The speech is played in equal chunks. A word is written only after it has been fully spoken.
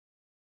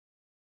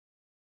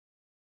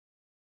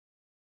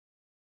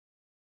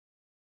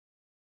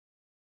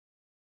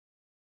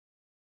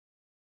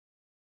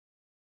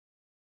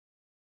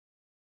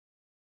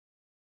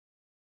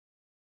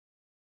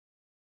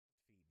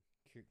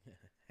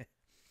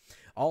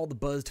all the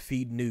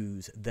BuzzFeed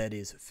news that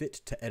is fit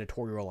to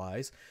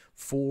editorialize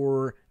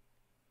for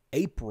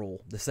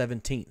April the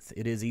 17th.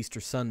 It is Easter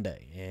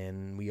Sunday,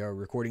 and we are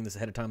recording this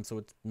ahead of time, so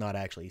it's not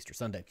actually Easter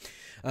Sunday.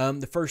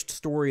 The first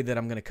story that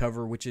I'm going to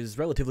cover, which is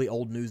relatively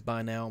old news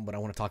by now, but I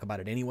want to talk about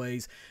it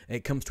anyways,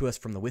 it comes to us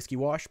from the Whiskey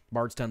Wash.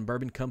 Bardstown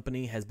Bourbon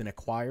Company has been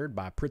acquired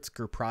by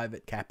Pritzker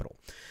Private Capital.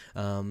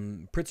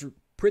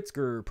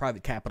 Pritzker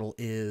Private Capital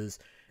is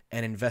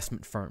an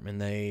investment firm,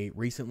 and they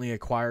recently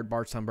acquired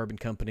Bardstown Bourbon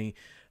Company,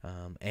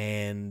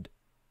 and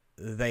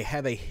they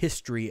have a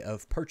history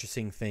of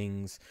purchasing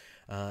things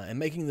and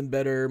making them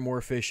better, more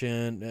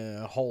efficient,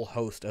 a whole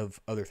host of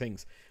other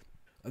things.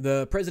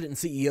 The president and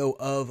CEO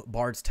of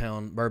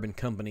Bardstown Bourbon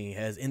Company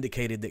has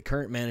indicated that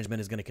current management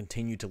is going to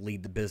continue to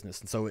lead the business,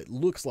 and so it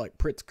looks like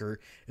Pritzker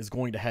is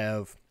going to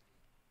have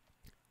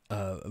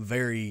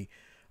very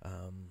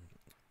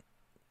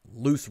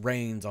loose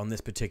reins on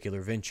this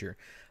particular venture.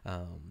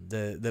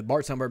 The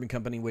Bardstown Bourbon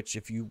Company, which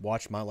if you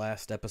watched my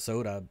last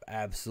episode, I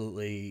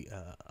absolutely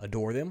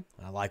adore them.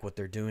 I like what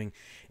they're doing,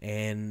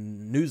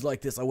 and news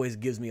like this always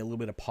gives me a little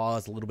bit of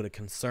pause, a little bit of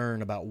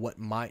concern about what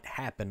might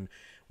happen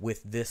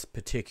with this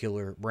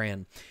particular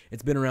brand.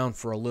 It's been around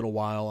for a little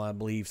while, I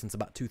believe, since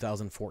about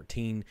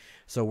 2014.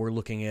 So we're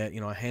looking at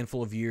a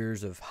handful of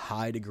years of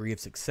high degree of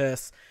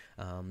success.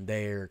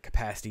 Their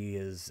capacity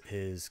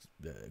has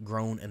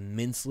grown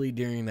immensely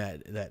during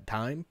that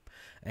time,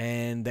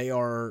 and they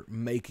are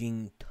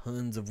making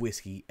tons of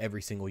whiskey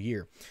every single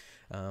year.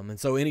 And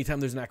so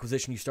anytime there's an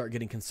acquisition, you start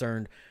getting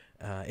concerned.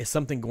 Is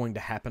something going to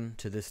happen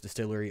to this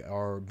distillery?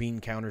 Are bean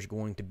counters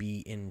going to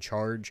be in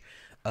charge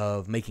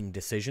of making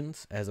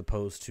decisions as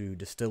opposed to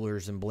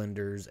distillers and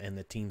blenders and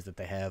the teams that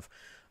they have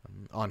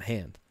on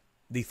hand?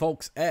 The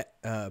folks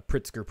at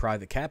Pritzker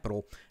Private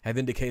Capital have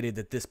indicated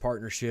that this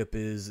partnership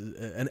is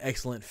an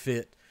excellent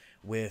fit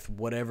with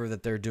whatever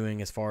that they're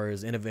doing as far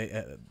as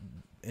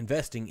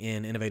investing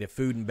in innovative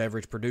food and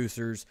beverage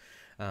producers,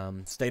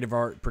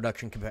 state-of-art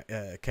production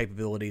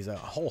capabilities, a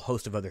whole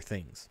host of other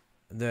things.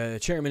 The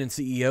chairman and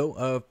CEO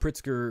of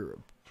Pritzker,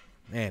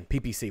 and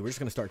PPC, we're just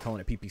going to start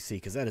calling it PPC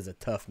because that is a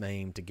tough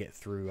name to get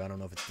through. I don't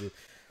know if it's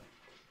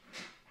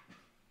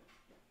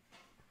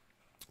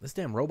this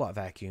damn robot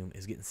vacuum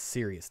is getting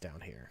serious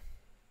down here.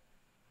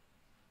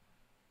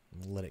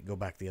 Let it go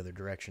back the other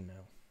direction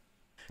now.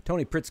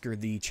 Tony Pritzker,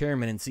 the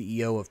chairman and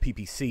CEO of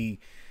PPC,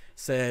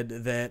 said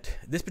that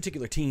this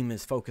particular team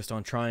is focused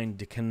on trying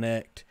to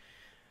connect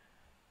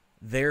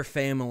their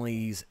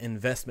family's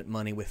investment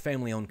money with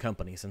family-owned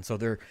companies. And so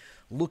they're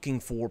looking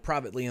for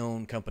privately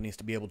owned companies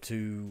to be able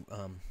to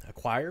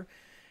acquire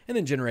and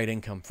then generate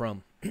income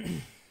from.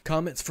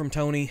 Comments from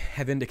Tony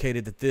have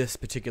indicated that this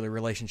particular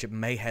relationship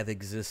may have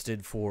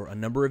existed for a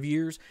number of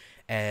years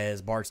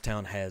as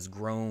Bardstown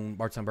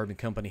Bourbon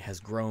Company has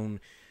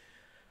grown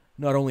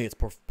not only its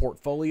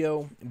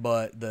portfolio,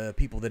 but the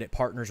people that it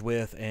partners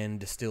with and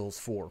distills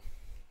for.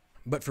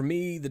 But for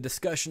me, the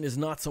discussion is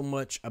not so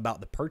much about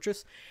the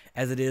purchase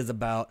as it is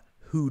about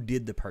who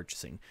did the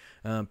purchasing.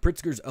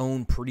 Pritzker's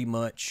own pretty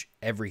much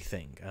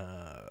everything.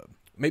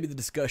 Maybe the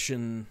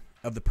discussion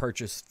of the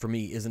purchase for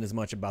me isn't as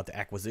much about the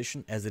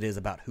acquisition as it is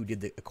about who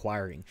did the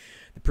acquiring.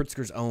 The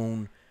Pritzkers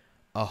own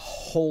a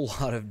whole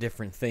lot of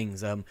different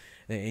things. And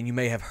you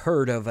may have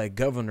heard of a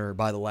governor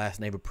by the last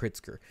name of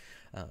Pritzker.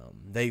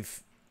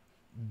 They've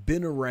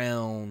been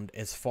around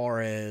as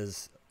far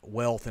as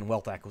wealth and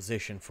wealth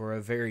acquisition for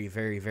a very,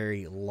 very,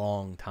 very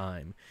long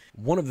time.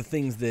 One of the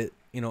things that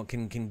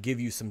can give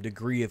you some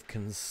degree of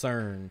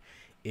concern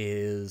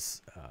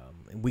is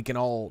we can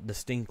all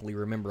distinctly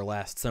remember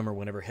last summer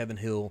whenever Heaven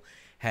Hill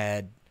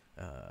had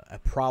a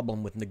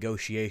problem with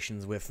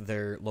negotiations with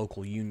their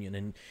local union.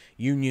 And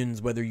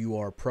unions, whether you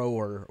are pro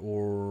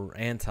or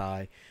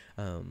anti,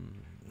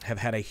 have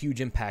had a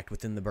huge impact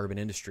within the bourbon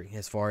industry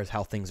as far as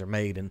how things are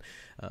made. And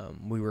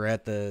we were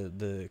at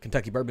the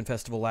Kentucky Bourbon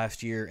Festival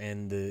last year,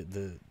 and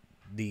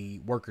the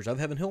workers of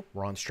Heaven Hill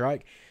were on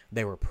strike.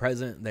 They were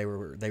present. They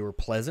were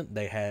pleasant.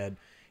 They had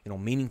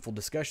meaningful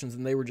discussions,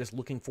 and they were just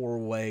looking for a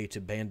way to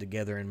band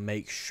together and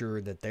make sure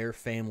that their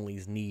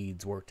families'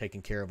 needs were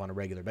taken care of on a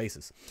regular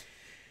basis.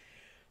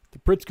 The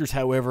Pritzkers,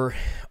 however,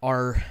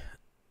 are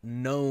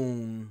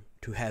known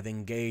to have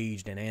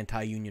engaged in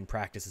anti-union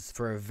practices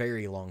for a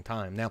very long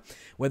time. Now,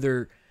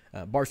 whether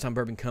Bardstown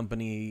Bourbon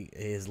Company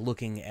is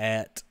looking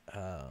at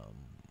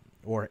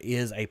or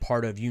is a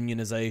part of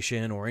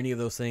unionization or any of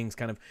those things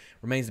kind of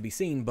remains to be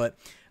seen, but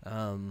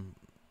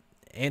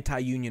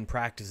anti-union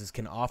practices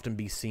can often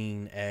be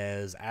seen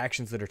as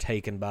actions that are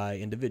taken by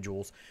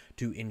individuals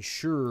to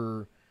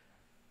ensure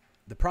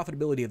the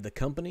profitability of the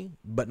company,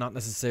 but not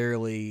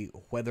necessarily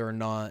whether or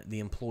not the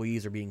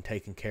employees are being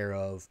taken care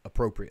of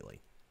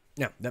appropriately.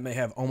 Now, that may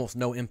have almost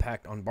no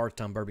impact on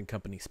Bardstown Bourbon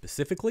Company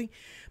specifically,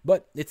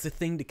 but it's a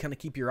thing to kind of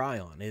keep your eye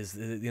on.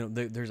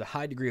 There's a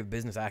high degree of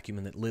business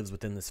acumen that lives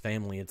within this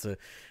family. It's a,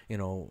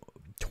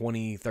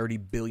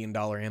 $20-30 billion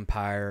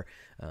empire,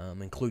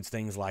 includes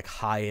things like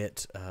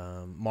Hyatt,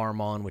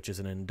 Marmon, which is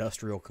an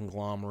industrial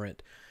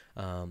conglomerate,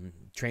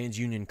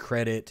 TransUnion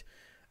Credit,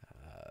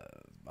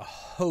 a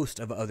host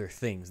of other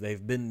things. They've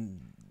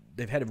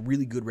had a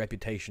really good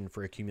reputation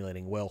for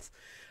accumulating wealth,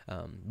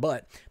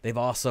 but they've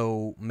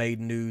also made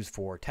news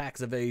for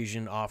tax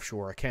evasion,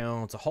 offshore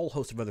accounts, a whole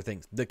host of other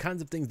things. The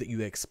kinds of things that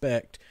you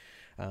expect,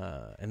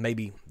 and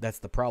maybe that's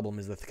the problem,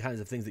 is that the kinds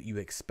of things that you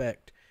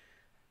expect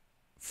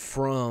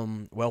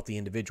from wealthy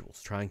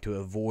individuals, trying to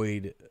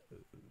avoid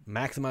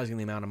maximizing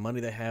the amount of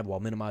money they have while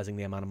minimizing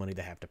the amount of money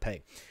they have to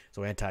pay.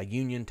 So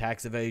anti-union,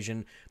 tax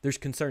evasion, there's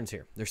concerns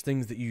here. There's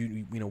things that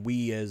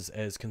we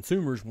as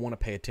consumers want to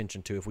pay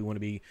attention to if we want to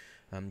be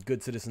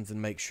good citizens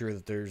and make sure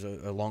that there's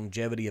a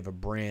longevity of a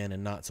brand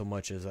and not so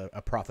much as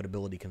a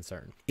profitability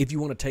concern. If you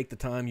want to take the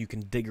time, you can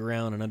dig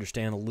around and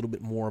understand a little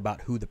bit more about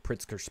who the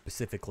Pritzker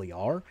specifically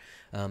are.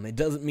 It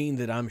doesn't mean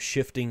that I'm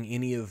shifting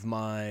any of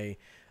my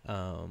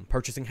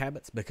purchasing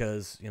habits,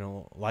 because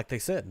like they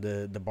said,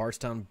 the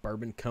Bardstown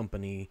Bourbon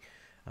Company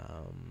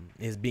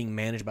is being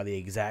managed by the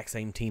exact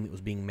same team it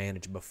was being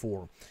managed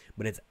before,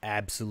 but it's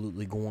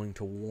absolutely going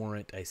to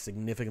warrant a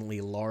significantly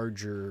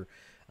larger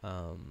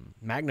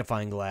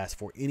magnifying glass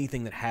for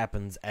anything that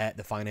happens at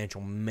the financial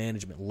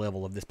management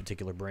level of this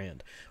particular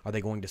brand. Are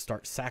they going to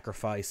start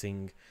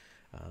sacrificing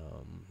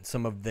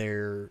some of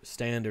their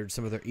standards,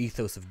 some of their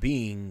ethos of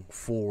being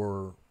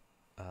for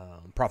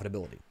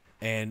profitability?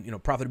 And,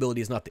 profitability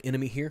is not the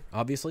enemy here,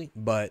 obviously,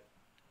 but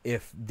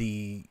if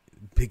the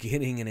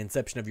beginning and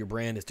inception of your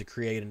brand is to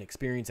create an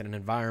experience and an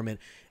environment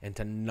and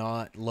to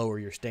not lower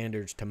your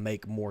standards to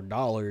make more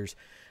dollars,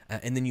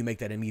 and then you make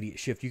that immediate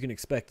shift, you can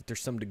expect that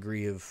there's some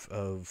degree of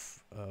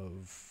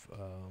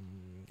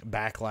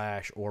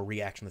backlash or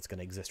reaction that's going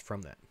to exist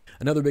from that.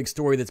 Another big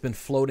story that's been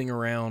floating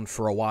around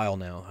for a while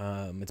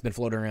now, it's been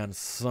floating around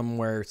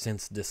somewhere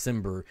since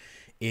December,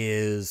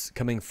 is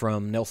coming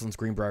from Nelson's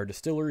Greenbrier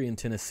Distillery in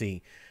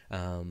Tennessee.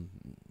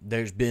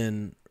 There's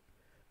been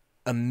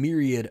a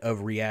myriad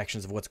of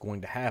reactions of what's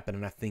going to happen,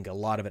 and I think a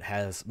lot of it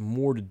has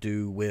more to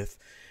do with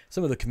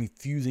some of the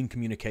confusing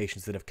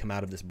communications that have come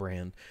out of this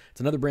brand. It's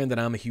another brand that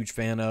I'm a huge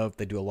fan of.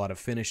 They do a lot of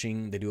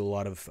finishing. They do a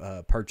lot of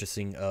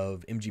purchasing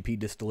of MGP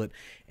distillate,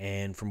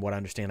 and from what I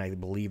understand, I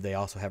believe they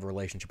also have a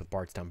relationship with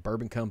Bardstown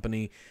Bourbon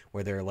Company,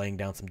 where they're laying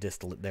down some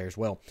distillate there as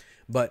well.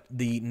 But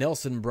the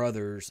Nelson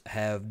brothers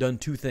have done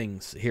two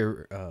things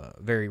here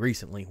very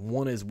recently.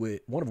 One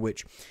of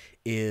which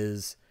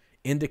is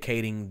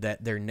indicating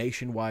that their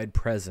nationwide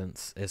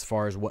presence as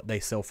far as what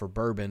they sell for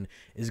bourbon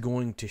is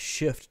going to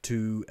shift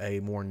to a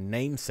more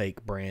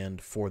namesake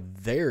brand for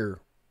their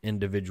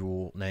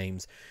individual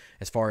names,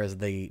 as far as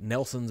the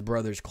Nelson's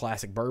Brothers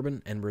Classic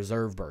Bourbon and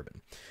Reserve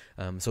Bourbon.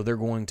 So they're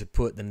going to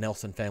put the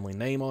Nelson family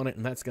name on it,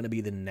 and that's going to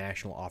be the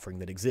national offering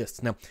that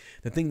exists. Now,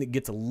 the thing that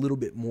gets a little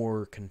bit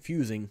more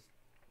confusing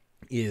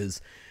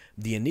is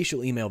the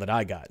initial email that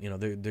I got.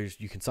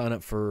 You can sign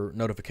up for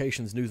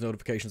notifications, news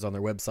notifications on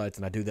their websites,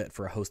 and I do that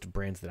for a host of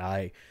brands that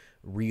I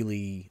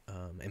really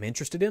am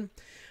interested in.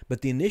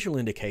 But the initial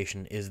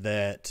indication is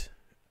that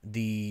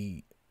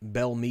the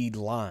Belle Meade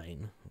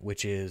line,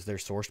 which is their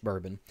sourced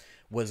bourbon,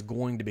 was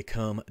going to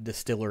become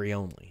distillery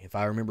only. If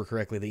I remember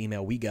correctly, the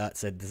email we got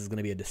said this is going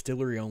to be a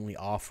distillery only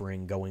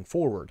offering going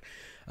forward,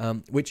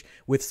 which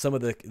with some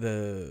of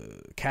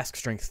the cask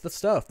strength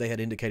stuff, they had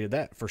indicated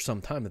that for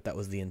some time that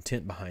was the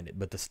intent behind it,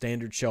 but the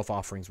standard shelf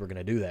offerings were going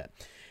to do that.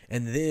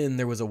 And then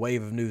there was a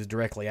wave of news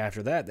directly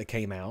after that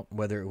came out,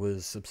 whether it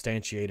was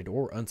substantiated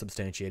or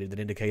unsubstantiated, that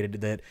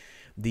indicated that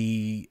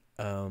the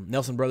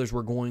Nelson brothers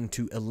were going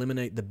to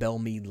eliminate the Belle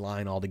Meade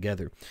line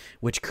altogether,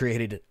 which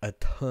created a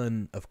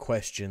ton of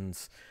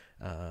questions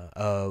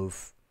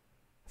of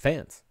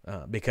fans,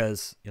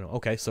 because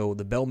okay, so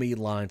the Belle Meade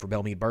line for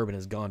Belle Meade bourbon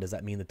is gone. Does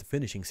that mean that the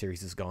finishing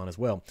series is gone as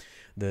well?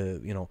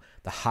 The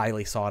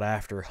highly sought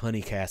after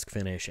honey cask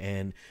finish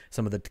and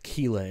some of the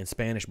tequila and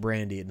Spanish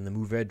brandy and the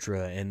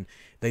Mourvedre, and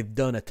they've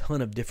done a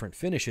ton of different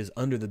finishes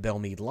under the Belle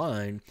Meade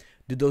line.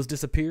 Did those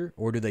disappear,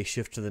 or do they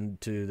shift to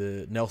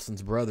the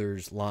Nelson's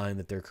Brothers line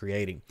that they're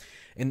creating?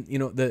 And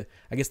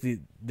I guess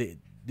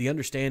the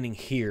understanding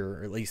here,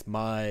 or at least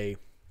my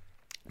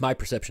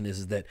perception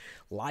is that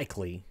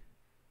likely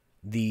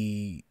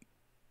the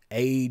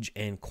age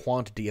and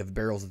quantity of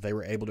barrels that they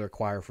were able to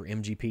acquire for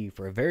MGP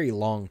for a very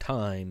long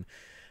time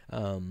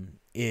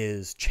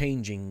is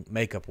changing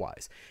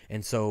makeup-wise.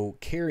 And so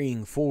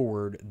carrying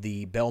forward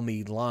the Belle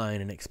Meade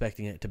line and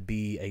expecting it to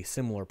be a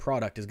similar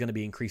product is going to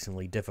be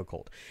increasingly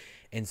difficult.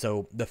 And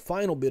so the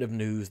final bit of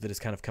news that has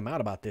kind of come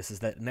out about this is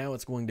that now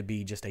it's going to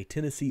be just a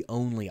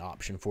Tennessee-only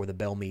option for the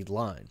Belle Meade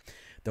line.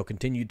 They'll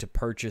continue to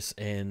purchase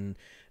and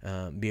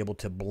be able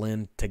to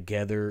blend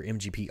together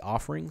MGP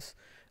offerings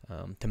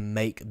to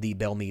make the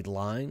Belle Meade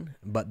line,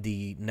 but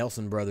the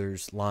Nelson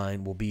Brothers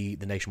line will be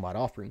the nationwide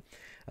offering.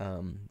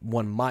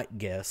 One might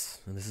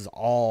guess, and this is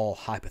all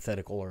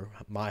hypothetical or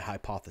my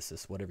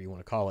hypothesis, whatever you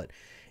want to call it,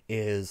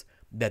 is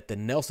that the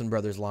Nelson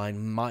Brothers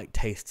line might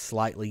taste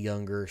slightly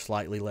younger,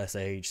 slightly less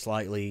aged,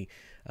 slightly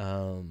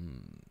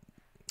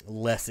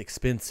less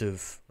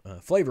expensive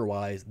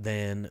flavor-wise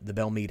than the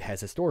Belle Meade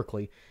has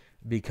historically,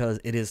 because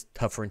it is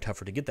tougher and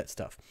tougher to get that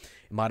stuff.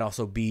 It might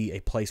also be a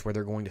place where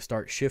they're going to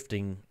start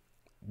shifting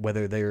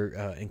whether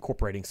they're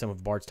incorporating some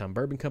of Bardstown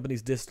Bourbon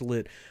Company's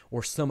distillate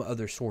or some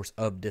other source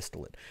of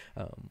distillate.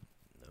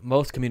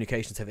 Most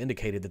communications have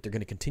indicated that they're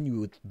going to continue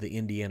with the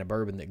Indiana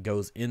bourbon that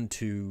goes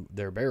into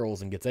their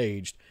barrels and gets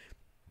aged,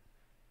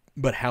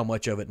 but how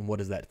much of it and what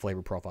is that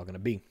flavor profile going to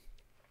be?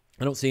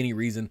 I don't see any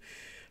reason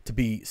to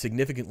be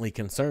significantly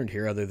concerned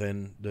here other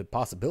than the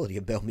possibility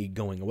of Belle Meade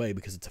going away,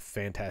 because it's a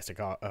fantastic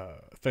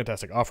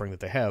offering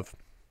that they have.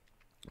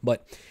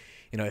 But,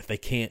 you know, if they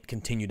can't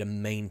continue to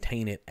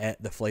maintain it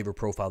at the flavor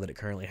profile that it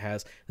currently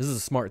has, this is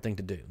a smart thing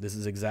to do. This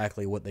is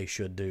exactly what they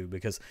should do,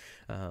 because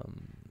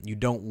you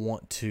don't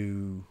want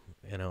to,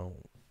 you know,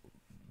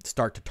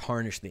 start to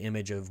tarnish the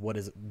image of what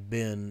has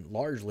been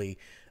largely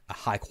a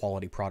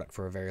high-quality product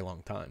for a very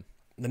long time.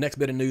 The next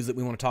bit of news that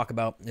we want to talk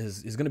about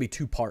is going to be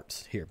two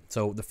parts here.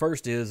 So the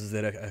first is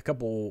that a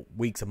couple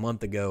weeks, a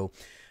month ago,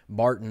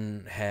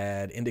 Barton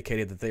had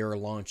indicated that they are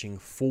launching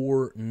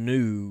 4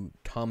 new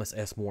Thomas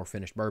S. Moore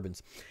finished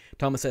bourbons.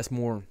 Thomas S.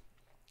 Moore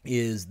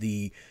is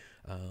the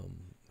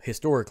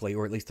historically,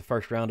 or at least the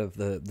first round of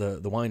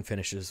the wine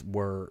finishes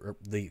were,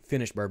 the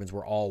finished bourbons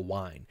were all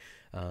wine.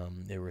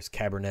 There was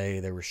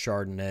Cabernet, there was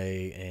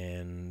Chardonnay,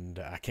 and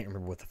I can't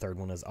remember what the third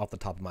one is off the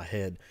top of my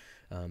head.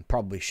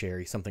 Probably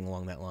sherry, something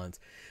along that lines.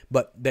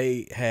 But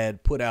they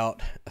had put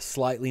out a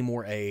slightly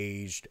more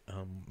aged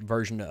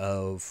version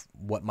of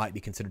what might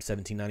be considered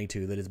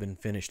 1792 that has been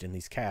finished in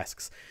these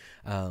casks.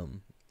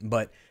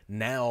 But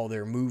now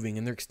they're moving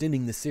and they're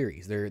extending the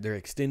series. They're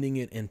extending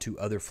it into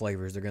other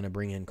flavors. They're going to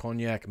bring in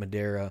cognac,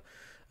 Madeira,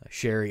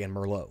 sherry, and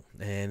Merlot.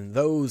 And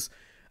those,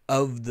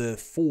 of the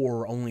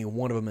 4, only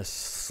one of them is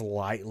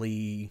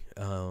slightly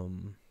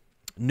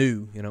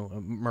new. You know,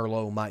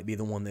 Merlot might be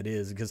the one that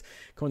is, because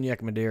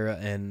cognac, Madeira,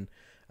 and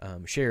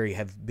sherry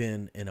have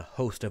been in a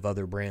host of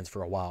other brands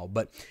for a while.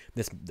 But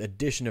this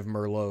addition of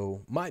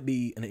Merlot might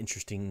be an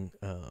interesting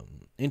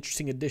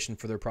addition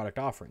for their product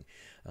offering.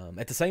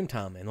 At the same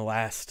time, in the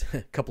last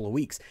couple of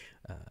weeks,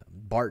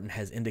 Barton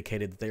has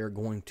indicated that they are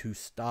going to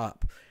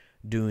stop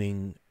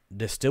doing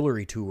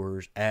distillery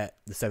tours at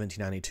the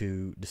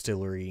 1792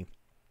 distillery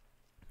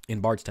in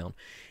Bardstown,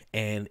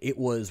 and it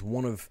was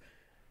one of,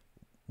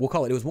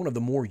 it was one of the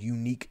more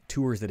unique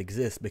tours that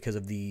exist because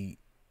of the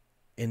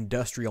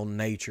industrial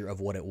nature of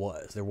what it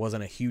was. There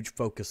wasn't a huge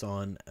focus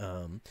on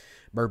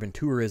bourbon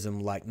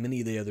tourism like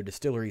many of the other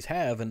distilleries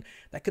have, and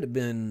that could have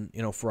been,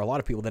 you know, for a lot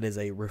of people, that is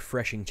a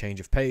refreshing change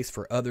of pace.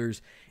 For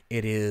others,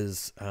 it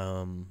is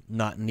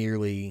not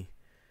nearly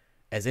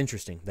as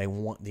interesting. They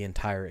want the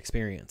entire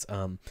experience.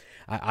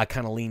 I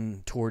kind of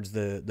lean towards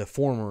the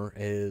former,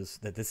 is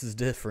that this is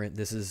different.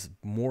 This is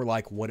more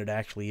like what it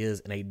actually is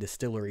in a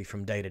distillery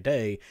from day to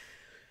day,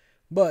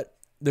 but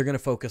they're going to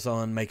focus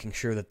on making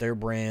sure that their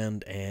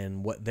brand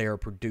and what they're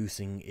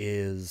producing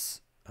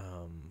is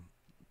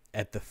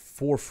at the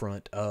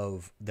forefront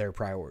of their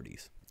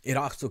priorities. It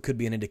also could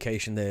be an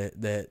indication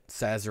that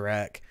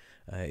Sazerac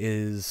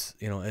is,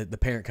 you know, the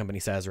parent company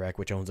Sazerac,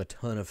 which owns a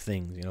ton of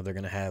things. You know, they're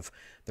going to have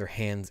their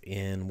hands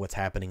in what's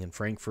happening in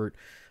Frankfurt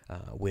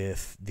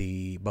with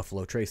the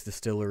Buffalo Trace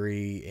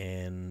Distillery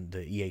and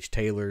the E.H.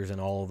 Taylors and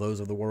all of those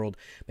of the world.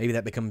 Maybe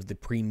that becomes the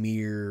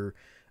premier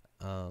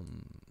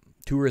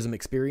tourism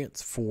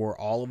experience for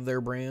all of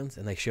their brands,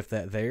 and they shift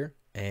that there,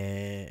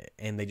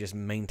 and they just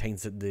maintain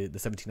the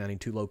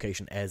 1792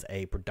 location as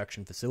a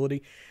production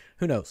facility.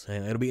 Who knows?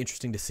 It'll be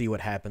interesting to see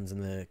what happens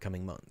in the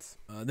coming months.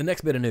 The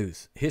next bit of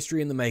news,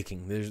 history in the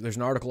making. There's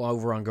an article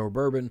over on Go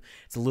Bourbon.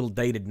 It's a little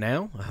dated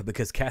now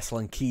because Castle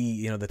and Key,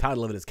 you know, the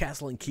title of it is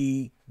Castle and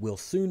Key will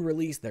soon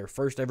release their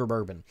first ever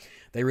bourbon.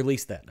 They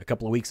released that a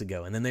couple of weeks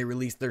ago, and then they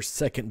released their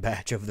second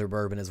batch of their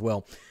bourbon as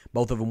well.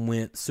 Both of them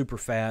went super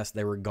fast.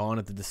 They were gone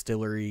at the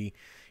distillery,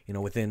 you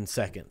know, within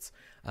seconds.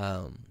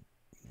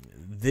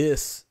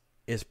 This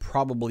is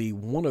probably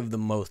one of the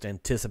most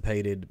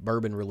anticipated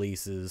bourbon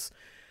releases,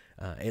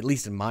 at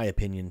least in my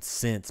opinion,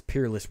 since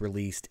Peerless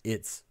released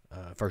its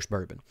first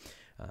bourbon.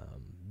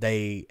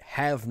 They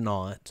have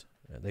not,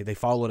 they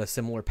followed a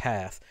similar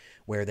path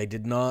where they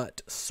did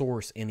not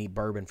source any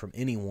bourbon from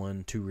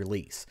anyone to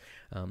release.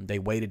 They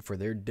waited for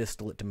their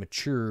distillate to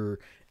mature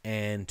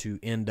and to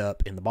end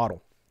up in the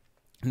bottle.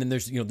 And then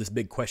there's, you know, this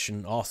big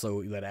question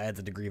also that adds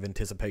a degree of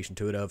anticipation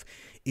to it of,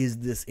 is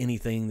this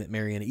anything that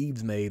Marianne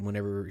Eaves made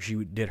whenever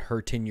she did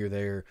her tenure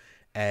there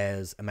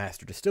as a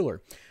master distiller?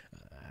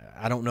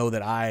 I don't know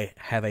that I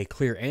have a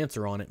clear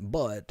answer on it,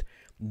 but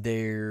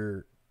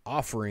their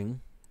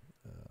offering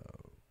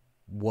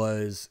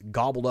was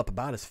gobbled up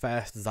about as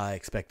fast as I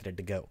expected it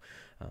to go.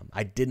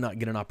 I did not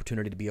get an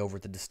opportunity to be over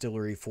at the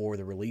distillery for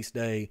the release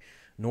day,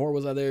 nor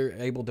was I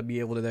able to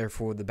be there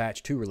for the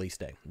batch 2 release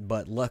day.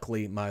 But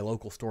luckily, my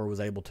local store was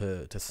able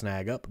to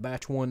snag up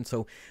batch 1,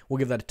 so we'll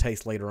give that a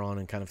taste later on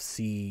and kind of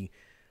see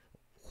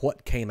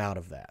what came out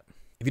of that.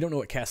 If you don't know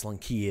what Castle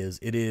and Key is,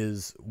 it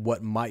is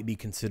what might be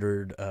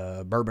considered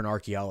bourbon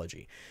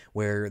archaeology,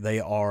 where they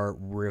are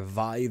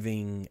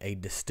reviving a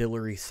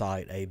distillery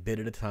site a bit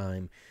at a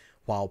time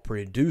while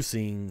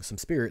producing some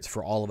spirits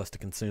for all of us to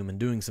consume and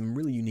doing some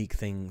really unique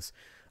things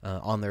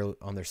on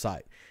their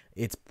site.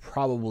 It's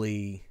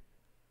probably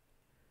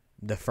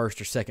the first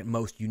or second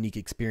most unique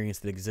experience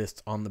that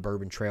exists on the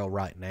Bourbon Trail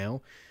right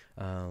now.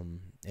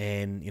 And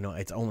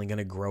it's only going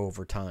to grow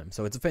over time.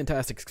 So it's a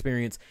fantastic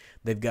experience.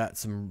 They've got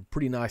some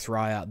pretty nice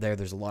rye out there.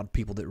 There's a lot of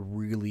people that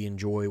really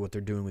enjoy what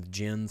they're doing with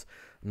gins.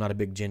 I'm not a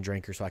big gin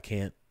drinker, so I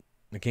can't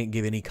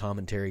give any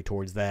commentary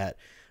towards that.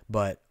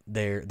 But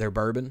their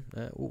bourbon,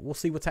 we'll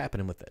see what's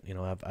happening with it.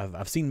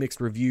 I've seen mixed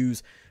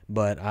reviews,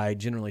 but I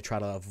generally try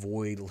to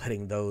avoid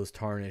letting those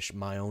tarnish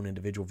my own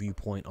individual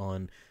viewpoint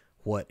on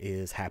what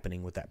is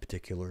happening with that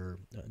particular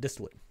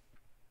distillate.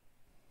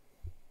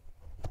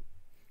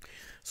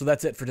 So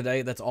that's it for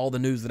today. That's all the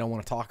news that I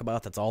want to talk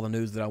about. That's all the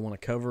news that I want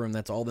to cover, and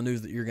that's all the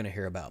news that you're going to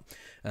hear about.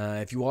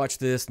 If you watched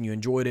this and you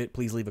enjoyed it,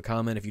 please leave a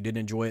comment. If you didn't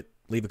enjoy it,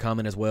 leave a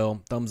comment as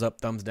well. Thumbs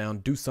up, thumbs down.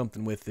 Do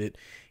something with it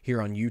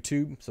here on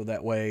YouTube, so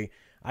that way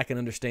I can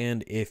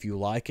understand if you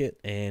like it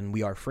and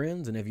we are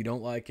friends, and if you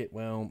don't like it,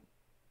 well,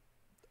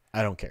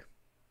 I don't care.